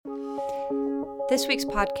This week's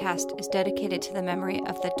podcast is dedicated to the memory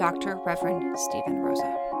of the Dr. Reverend Stephen Rosa.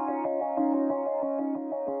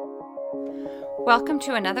 Welcome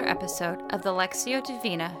to another episode of the Lectio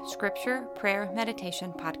Divina Scripture, Prayer,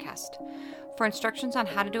 Meditation podcast. For instructions on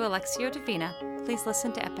how to do a Lectio Divina, please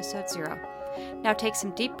listen to episode 0. Now take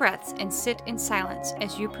some deep breaths and sit in silence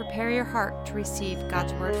as you prepare your heart to receive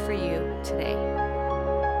God's word for you today.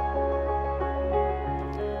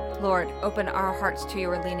 Lord, open our hearts to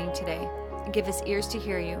your leaning today, and give us ears to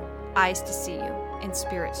hear you, eyes to see you, and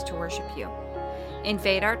spirits to worship you.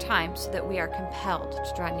 Invade our time so that we are compelled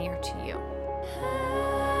to draw near to you.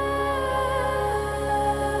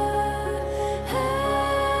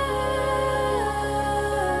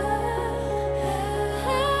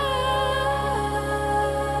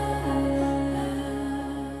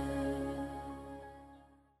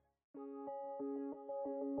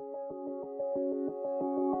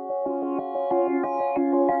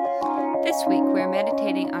 This week we are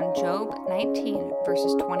meditating on Job 19,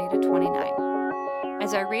 verses 20 to 29.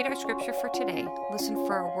 As I read our scripture for today, listen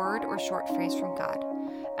for a word or short phrase from God.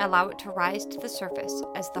 Allow it to rise to the surface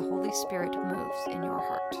as the Holy Spirit moves in your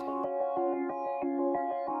heart.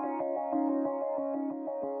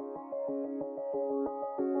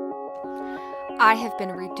 I have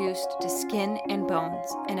been reduced to skin and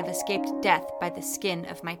bones, and have escaped death by the skin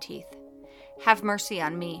of my teeth. Have mercy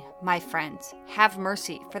on me, my friends. Have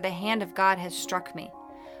mercy, for the hand of God has struck me.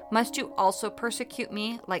 Must you also persecute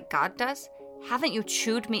me like God does? Haven't you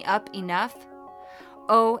chewed me up enough?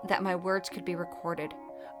 Oh, that my words could be recorded.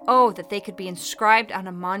 Oh, that they could be inscribed on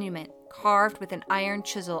a monument, carved with an iron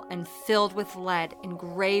chisel and filled with lead,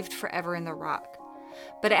 engraved forever in the rock.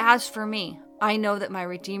 But as for me, I know that my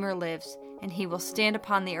Redeemer lives, and he will stand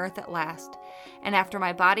upon the earth at last. And after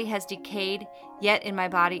my body has decayed, yet in my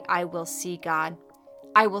body I will see God.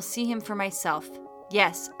 I will see him for myself.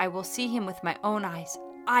 Yes, I will see him with my own eyes.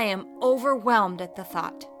 I am overwhelmed at the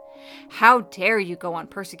thought. How dare you go on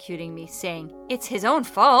persecuting me, saying, "It's his own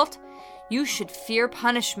fault"? You should fear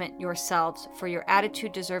punishment yourselves, for your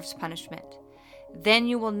attitude deserves punishment. Then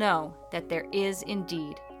you will know that there is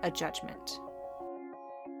indeed a judgment.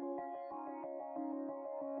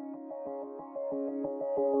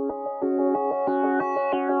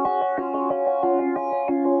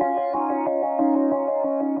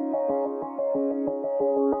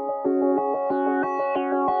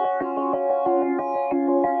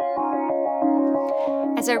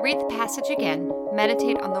 As I read the passage again,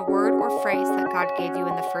 meditate on the word or phrase that God gave you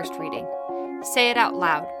in the first reading. Say it out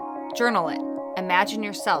loud. Journal it. Imagine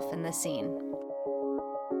yourself in the scene.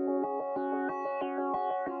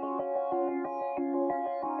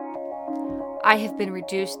 I have been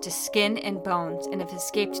reduced to skin and bones, and have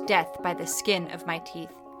escaped death by the skin of my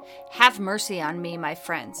teeth. Have mercy on me, my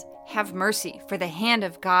friends. Have mercy, for the hand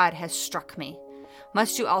of God has struck me.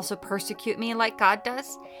 Must you also persecute me like God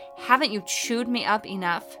does? Haven't you chewed me up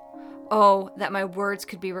enough? Oh, that my words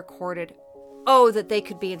could be recorded. Oh, that they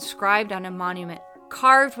could be inscribed on a monument,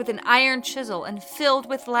 carved with an iron chisel and filled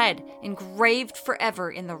with lead, engraved forever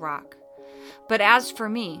in the rock. But as for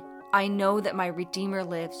me, I know that my Redeemer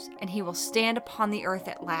lives, and he will stand upon the earth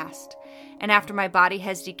at last. And after my body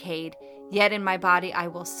has decayed, yet in my body I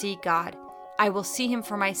will see God. I will see him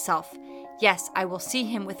for myself. Yes, I will see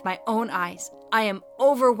him with my own eyes. I am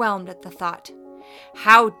overwhelmed at the thought.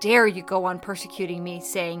 How dare you go on persecuting me,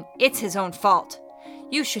 saying, "It's his own fault"?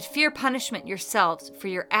 You should fear punishment yourselves, for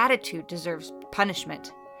your attitude deserves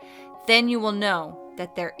punishment. Then you will know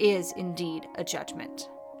that there is indeed a judgment.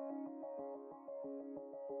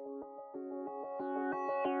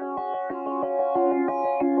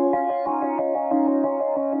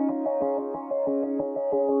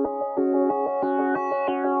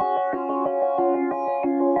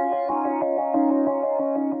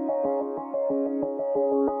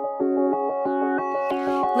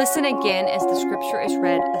 Listen again as the scripture is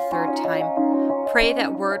read a third time. Pray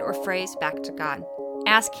that word or phrase back to God.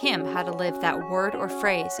 Ask him how to live that word or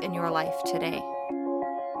phrase in your life today.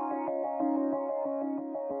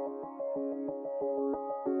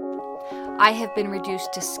 I have been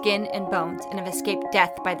reduced to skin and bones, and have escaped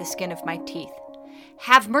death by the skin of my teeth.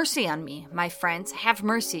 Have mercy on me, my friends. Have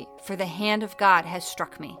mercy, for the hand of God has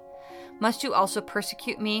struck me. Must you also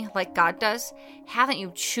persecute me like God does? Haven't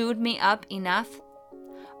you chewed me up enough?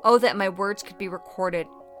 Oh, that my words could be recorded.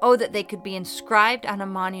 Oh, that they could be inscribed on a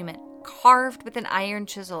monument, carved with an iron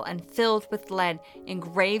chisel and filled with lead,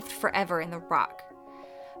 engraved forever in the rock.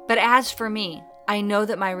 But as for me, I know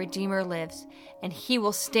that my Redeemer lives, and he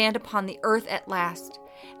will stand upon the earth at last.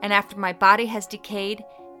 And after my body has decayed,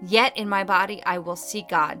 yet in my body I will see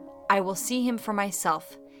God. I will see him for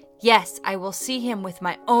myself. Yes, I will see him with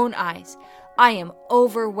my own eyes. I am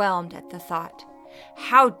overwhelmed at the thought.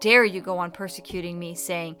 How dare you go on persecuting me,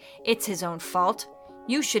 saying, it's his own fault?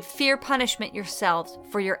 You should fear punishment yourselves,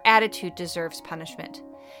 for your attitude deserves punishment.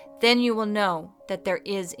 Then you will know that there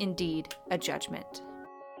is indeed a judgment.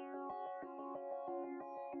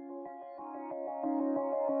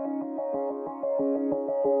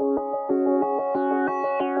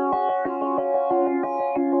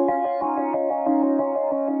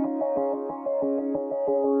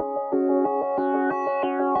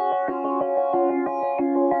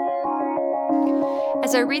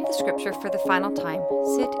 As I read the scripture for the final time,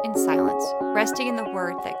 sit in silence, resting in the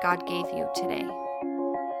word that God gave you today.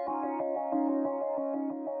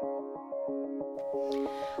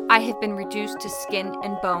 I have been reduced to skin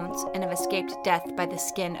and bones and have escaped death by the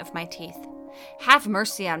skin of my teeth. Have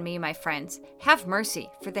mercy on me, my friends. Have mercy,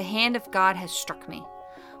 for the hand of God has struck me.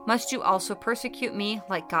 Must you also persecute me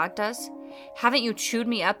like God does? Haven't you chewed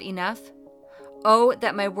me up enough? Oh,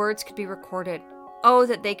 that my words could be recorded. Oh,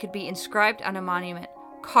 that they could be inscribed on a monument,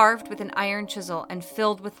 carved with an iron chisel and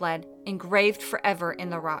filled with lead, engraved forever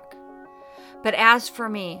in the rock. But as for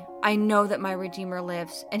me, I know that my Redeemer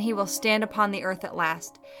lives, and he will stand upon the earth at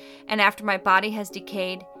last. And after my body has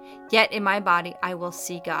decayed, yet in my body I will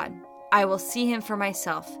see God. I will see him for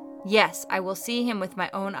myself. Yes, I will see him with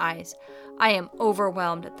my own eyes. I am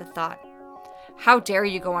overwhelmed at the thought. How dare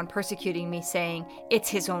you go on persecuting me, saying, it's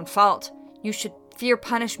his own fault? You should fear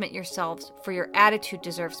punishment yourselves, for your attitude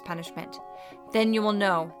deserves punishment. Then you will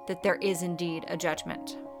know that there is indeed a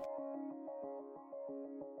judgment.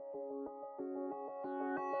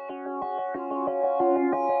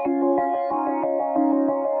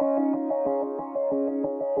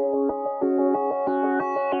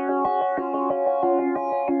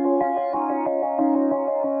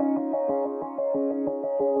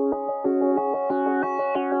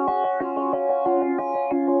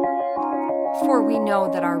 For we know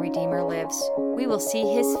that our Redeemer lives. We will see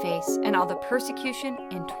his face, and all the persecution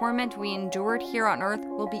and torment we endured here on earth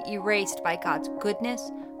will be erased by God's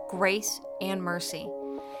goodness, grace, and mercy.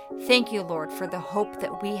 Thank you, Lord, for the hope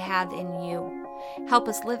that we have in you. Help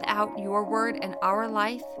us live out your word in our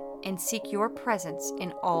life and seek your presence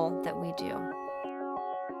in all that we do.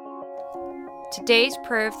 Today's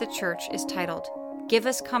prayer of the church is titled, Give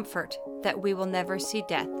Us Comfort That We Will Never See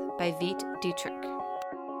Death by Veit Dietrich.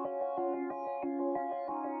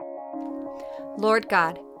 Lord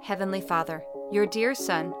God, Heavenly Father, your dear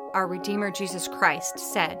Son, our Redeemer Jesus Christ,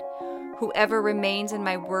 said, whoever remains in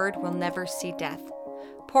my word will never see death.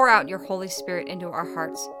 Pour out your Holy Spirit into our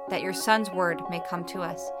hearts, that your Son's word may come to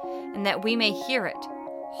us, and that we may hear it,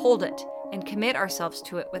 hold it, and commit ourselves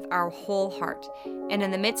to it with our whole heart, and in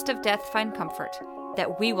the midst of death find comfort,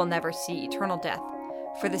 that we will never see eternal death,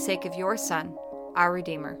 for the sake of your Son, our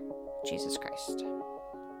Redeemer, Jesus Christ.